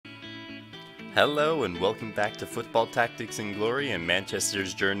Hello and welcome back to Football Tactics and Glory and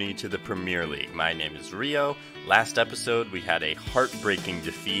Manchester's journey to the Premier League. My name is Rio. Last episode we had a heartbreaking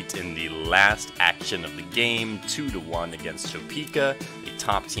defeat in the last action of the game, 2-1 against Topeka, the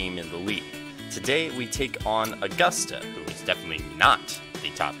top team in the league. Today we take on Augusta, who is definitely not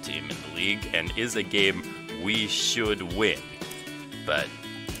the top team in the league and is a game we should win. But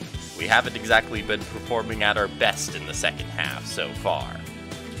we haven't exactly been performing at our best in the second half so far,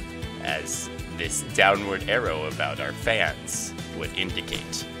 as this downward arrow about our fans would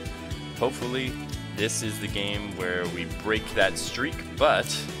indicate. Hopefully, this is the game where we break that streak, but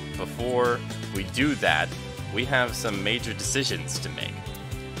before we do that, we have some major decisions to make.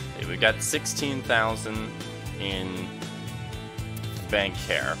 We've got 16,000 in bank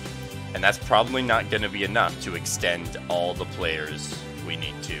care, and that's probably not going to be enough to extend all the players we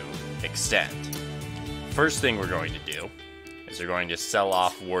need to extend. First thing we're going to do is we're going to sell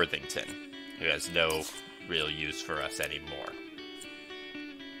off Worthington, who has no real use for us anymore.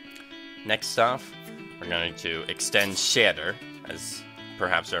 Next off, we're going to extend Shatter as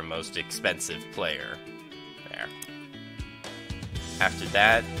perhaps our most expensive player there. After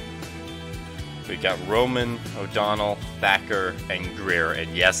that, we got Roman, O'Donnell, Thacker, and Greer,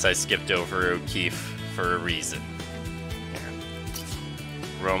 and yes, I skipped over O'Keefe for a reason.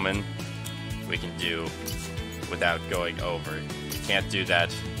 Roman, we can do without going over. You can't do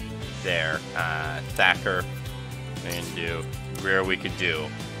that there. Thacker, we can do. Greer, we could do.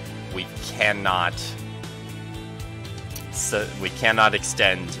 We cannot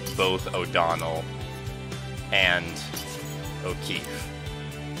extend both O'Donnell and O'Keefe.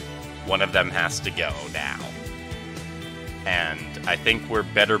 One of them has to go now. And I think we're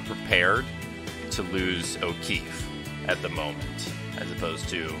better prepared to lose O'Keefe at the moment, as opposed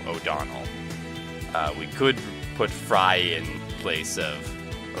to O'Donnell. We could put Fry in place of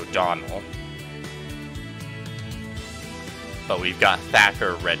O'Donnell, but we've got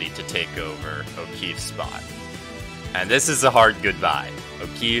Thacker ready to take over O'Keefe's spot. And this is a hard goodbye.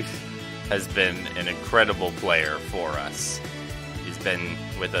 O'Keefe has been an incredible player for us. He's been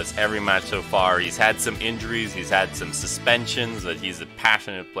with us every match so far. He's had some injuries, he's had some suspensions, but he's a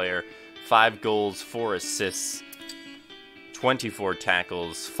passionate player. 5 goals, 4 assists, 24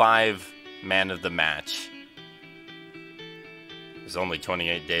 tackles, 5 man of the match. It was only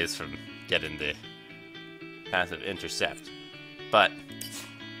 28 days from getting the passive intercept. But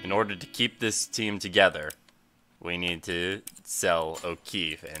in order to keep this team together, we need to sell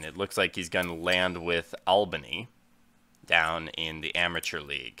O'Keefe, and it looks like he's going to land with Albany down in the Amateur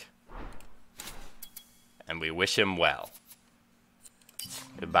League. And we wish him well.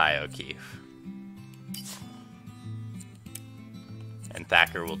 Goodbye, O'Keefe. And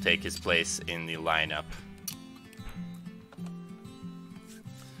Thacker will take his place in the lineup.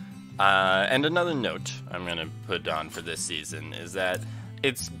 And another note I'm going to put on for this season is that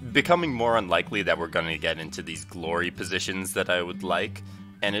it's becoming more unlikely that we're going to get into these glory positions that I would like,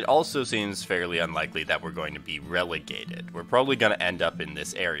 and it also seems fairly unlikely that we're going to be relegated. We're probably going to end up in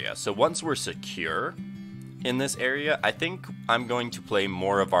this area. So once we're secure in this area, I think I'm going to play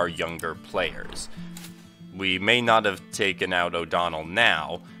more of our younger players. We may not have taken out O'Donnell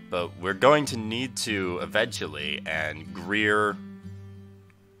now, but we're going to need to eventually, and Greer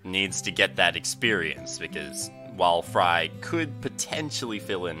needs to get that experience, because while Fry could potentially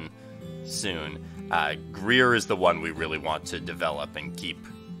fill in soon, Greer is the one we really want to develop and keep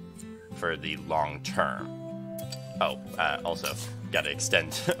for the long term. Oh, also, gotta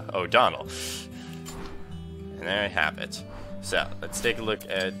extend O'Donnell. And there I have it. So, let's take a look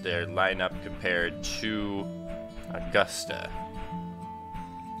at their lineup compared to Augusta.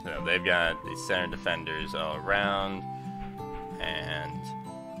 So, they've got the center defenders all around, and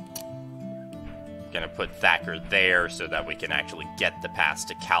gonna put Thacker there so that we can actually get the pass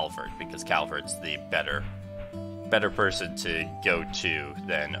to Calvert, because Calvert's the better person to go to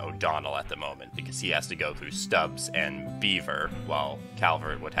than O'Donnell at the moment, because he has to go through Stubbs and Beaver, while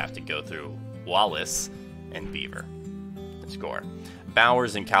Calvert would have to go through Wallace and Beaver to score.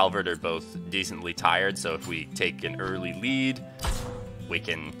 Bowers and Calvert are both decently tired, so if we take an early lead, we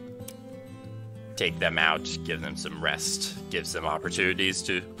can take them out, give them some rest, give some opportunities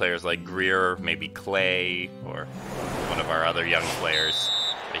to players like Greer, maybe Clay, or one of our other young players.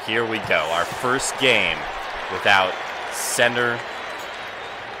 But here we go, our first game without center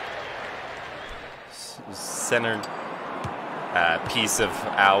piece of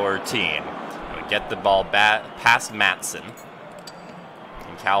our team. We get the ball past Matson,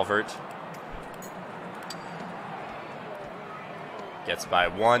 and Calvert gets by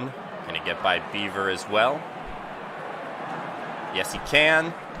one. Can he get by Beaver as well? Yes, he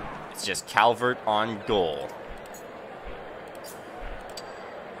can. It's it's just Calvert on goal.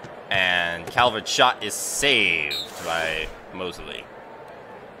 And Calvert's shot is saved by Mosley.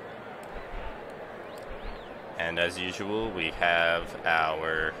 And as usual, we have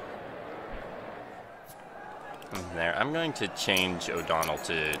our... there. I'm going to change O'Donnell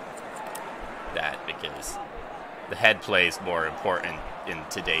to that because the head play is more important in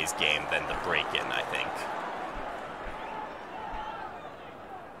today's game than the break-in, I think.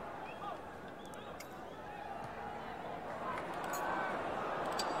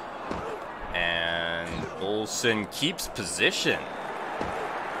 And Olsen keeps position,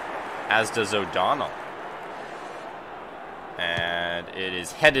 as does O'Donnell. And it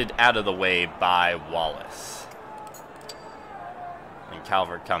is headed out of the way by Wallace. And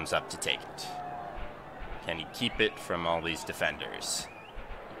Calvert comes up to take it. Can he keep it from all these defenders?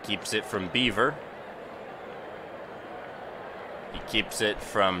 He keeps it from Beaver. He keeps it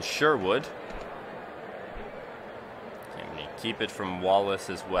from Sherwood. Can he keep it from Wallace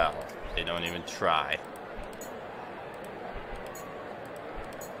as well? They don't even try.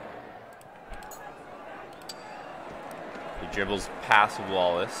 He dribbles past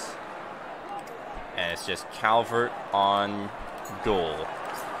Wallace. And it's just Calvert on goal.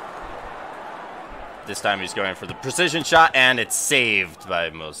 This time he's going for the precision shot, and it's saved by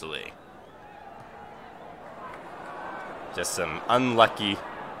Mosley. Just some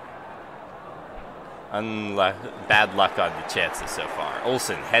bad luck on the chances so far.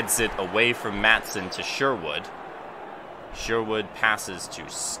 Olsen heads it away from Matson to Sherwood. Sherwood passes to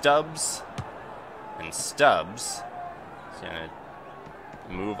Stubbs. And Stubbs is going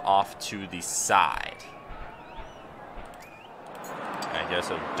to move off to the side. I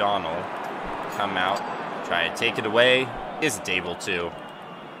guess O'Donnell come out, try to take it away, isn't able to.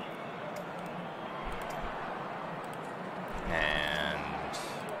 And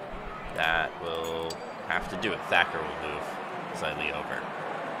that will have to do it. Thacker will move slightly over.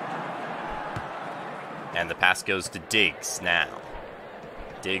 And the pass goes to Diggs now.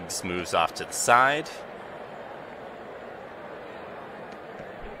 Diggs moves off to the side.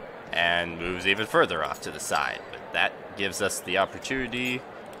 And moves even further off to the side. But that gives us the opportunity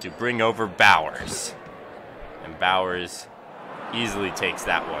to bring over Bowers. And Bowers easily takes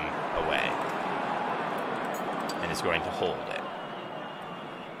that one away. And is going to hold it.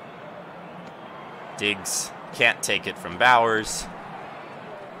 Diggs can't take it from Bowers.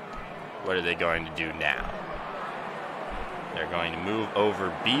 What are they going to do now? They're going to move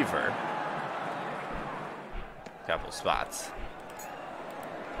over Beaver. A couple spots.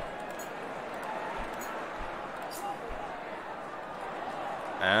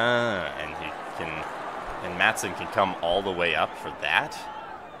 And Matson can come all the way up for that.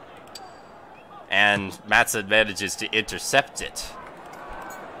 And Matson manages to intercept it.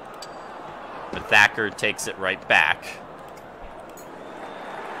 But Thacker takes it right back.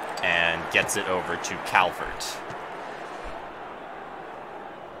 And gets it over to Calvert.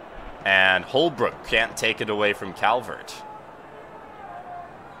 And Holbrook can't take it away from Calvert.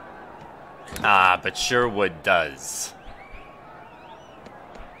 But Sherwood does.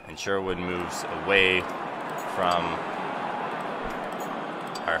 And Sherwood moves away from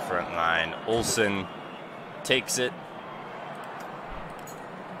our front line. Olsen takes it.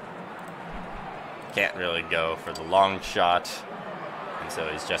 Can't really go for the long shot. And so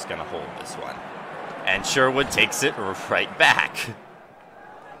he's just going to hold this one. And Sherwood takes it right back.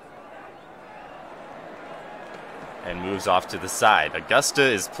 And moves off to the side. Augusta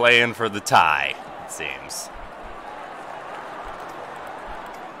is playing for the tie, it seems.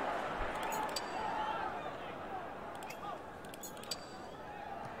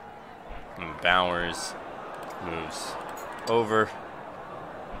 And Bowers moves over.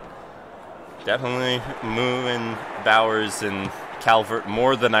 Definitely moving Bowers and Calvert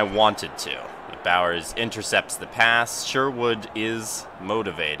more than I wanted to. But Bowers intercepts the pass. Sherwood is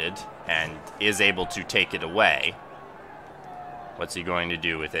motivated and is able to take it away. What's he going to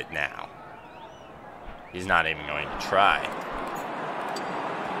do with it now? He's not even going to try.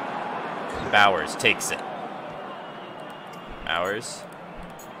 Bowers takes it. Bowers.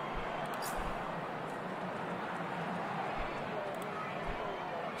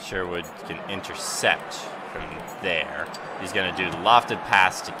 Sherwood can intercept from there. He's going to do the lofted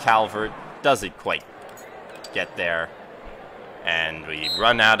pass to Calvert. Doesn't quite get there. And we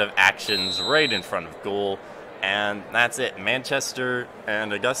run out of actions right in front of goal. And that's it. Manchester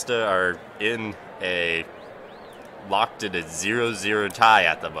and Augusta are in a locked in a 0-0 tie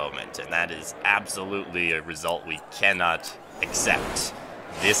at the moment. And that is absolutely a result we cannot accept.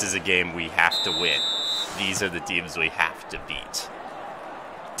 This is a game we have to win. These are the teams we have to beat.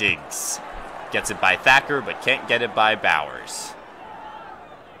 Diggs gets it by Thacker, but can't get it by Bowers.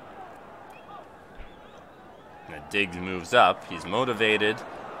 And Diggs moves up. He's motivated,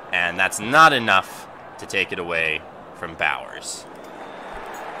 and that's not enough to take it away from Bowers.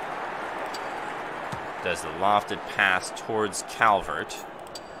 Does the lofted pass towards Calvert.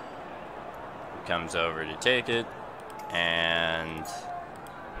 He comes over to take it, and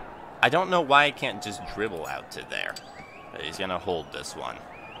I don't know why he can't just dribble out to there. But he's going to hold this one.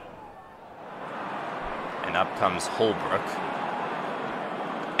 And up comes Holbrook.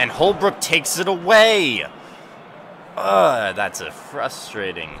 And Holbrook takes it away! That's a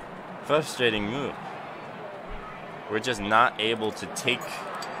frustrating move. We're just not able to take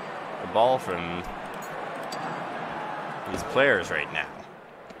the ball from these players right now.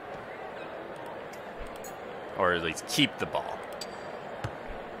 Or at least keep the ball.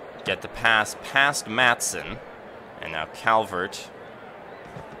 Get the pass past Matson. And now Calvert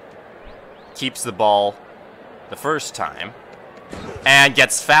keeps the ball the first time. And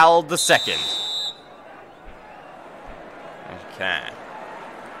gets fouled the second. Okay.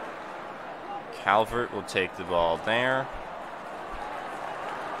 Calvert will take the ball there.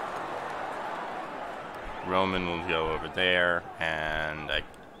 Roman will go over there, and I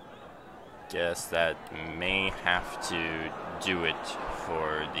guess that may have to do it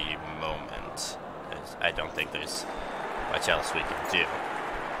for the moment. I don't think there's much else we can do.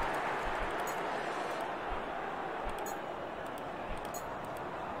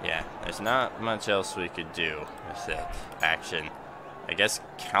 Yeah, there's not much else we could do with that action. I guess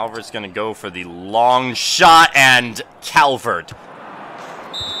Calvert's going to go for the long shot, and Calvert.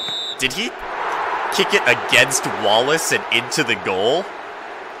 Did he kick it against Wallace and into the goal?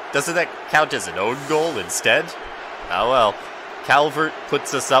 Doesn't that count as an own goal instead? Oh well. Calvert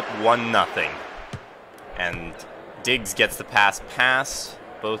puts us up 1-0. And Diggs gets the pass past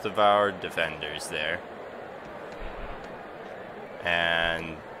both of our defenders there.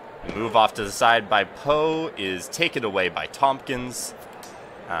 And the move off to the side by Poe is taken away by Tompkins.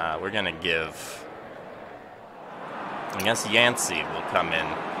 We're going to give... I guess Yancey will come in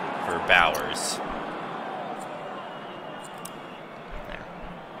for Bowers. There.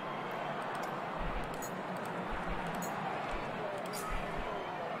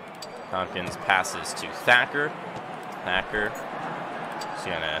 Tompkins passes to Thacker. Thacker is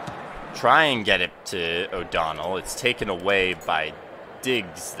going to try and get it to O'Donnell. It's taken away by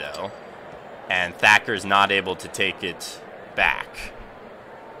Diggs, though. And Thacker's not able to take it back.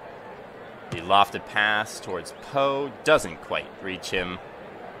 The lofted pass towards Poe doesn't quite reach him.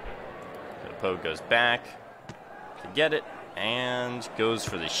 So Poe goes back to get it and goes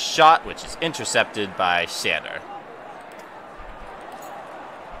for the shot, which is intercepted by Shatter.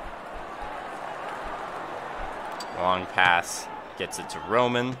 Long pass gets it to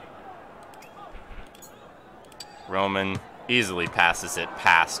Roman. Roman easily passes it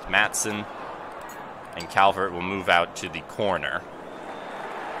past Matson. And Calvert will move out to the corner.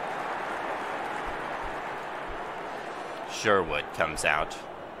 Sherwood comes out.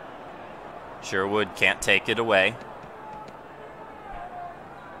 Sherwood can't take it away.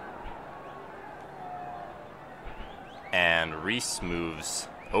 And Reese moves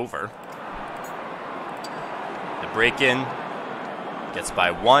over. The break-in gets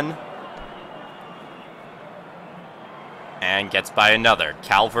by one. And gets by another.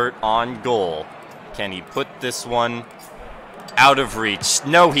 Calvert on goal. Can he put this one out of reach?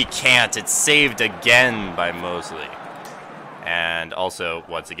 No, he can't. It's saved again by Mosley. And also,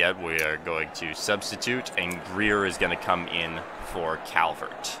 once again, we are going to substitute, and Greer is going to come in for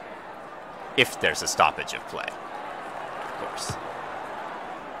Calvert. If there's a stoppage of play, of course.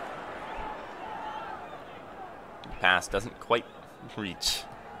 The pass doesn't quite reach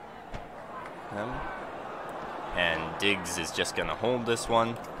him. And Diggs is just going to hold this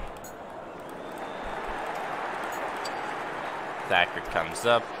one. Thacker comes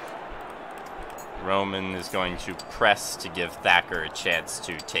up. Roman is going to press to give Thacker a chance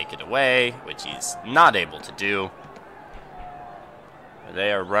to take it away, which he's not able to do.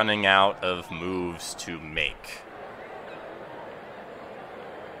 They are running out of moves to make.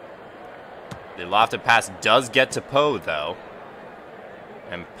 The lofted pass does get to Poe, though.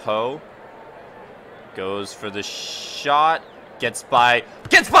 And Poe goes for the shot. Gets by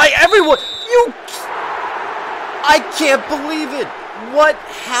everyone! I can't believe it! What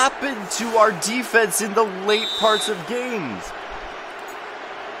happened to our defense in the late parts of games?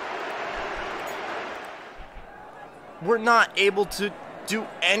 We're not able to do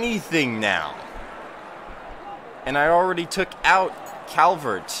anything now. And I already took out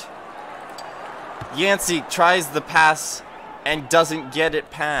Calvert. Yancey tries the pass and doesn't get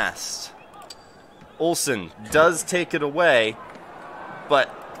it past. Olsen does take it away, but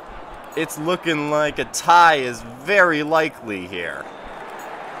it's looking like a tie is very likely here.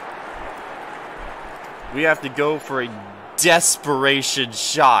 We have to go for a desperation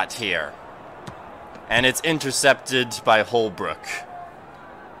shot here. And it's intercepted by Holbrook.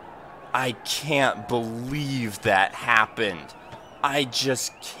 I can't believe that happened. I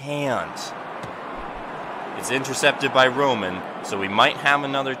just can't. It's intercepted by Roman, so we might have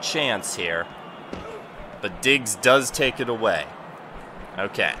another chance here. But Diggs does take it away.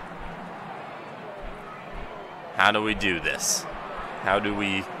 Okay. How do we do this? How do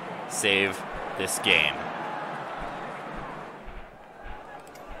we save this game?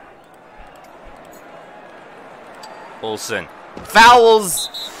 Olsen fouls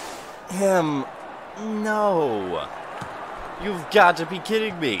him. No. You've got to be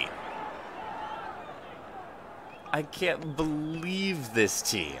kidding me. I can't believe this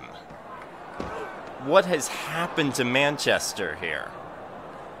team. What has happened to Manchester here?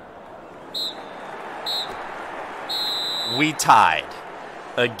 We tied.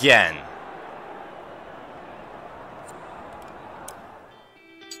 Again.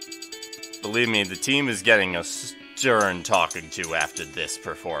 Believe me, the team is getting a stern talking to after this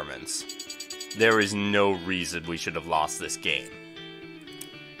performance. There is no reason we should have lost this game.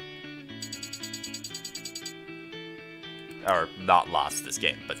 Or not lost this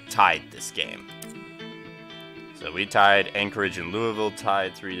game, but tied this game. So we tied. Anchorage and Louisville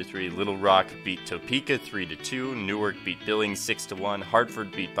tied 3-3. Little Rock beat Topeka 3-2. Newark beat Billings 6-1.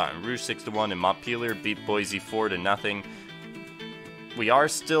 Hartford beat Baton Rouge 6-1. And Montpelier beat Boise 4-0. We are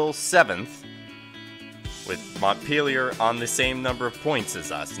still 7th, with Montpelier on the same number of points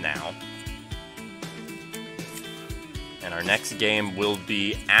as us now. And our next game will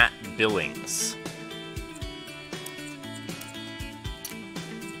be at Billings.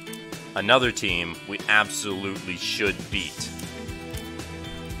 Another team we absolutely should beat.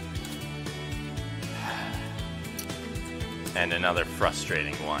 And another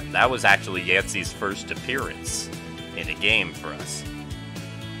frustrating one. That was actually Yancey's first appearance in a game for us.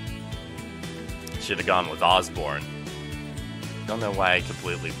 Should have gone with Osborne. Don't know why I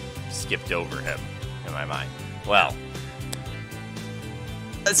completely skipped over him in my mind. Well,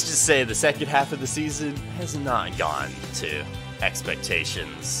 let's just say the second half of the season has not gone to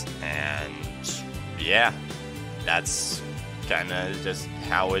expectations, and yeah, that's kind of just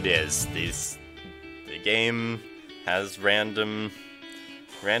how it is. The game has random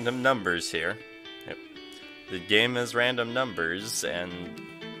numbers here. Yep. The game has random numbers, and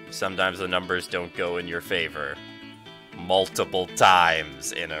sometimes the numbers don't go in your favor. Multiple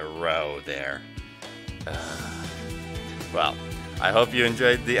times in a row there. Well, I hope you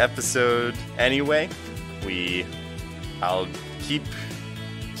enjoyed the episode anyway. I'll keep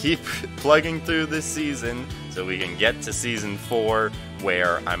plugging through this season so we can get to season 4,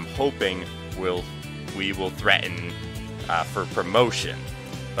 where I'm hoping we will threaten for promotion.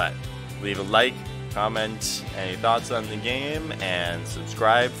 But leave a like, comment any thoughts on the game, and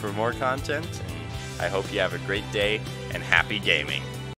subscribe for more content. And I hope you have a great day and happy gaming.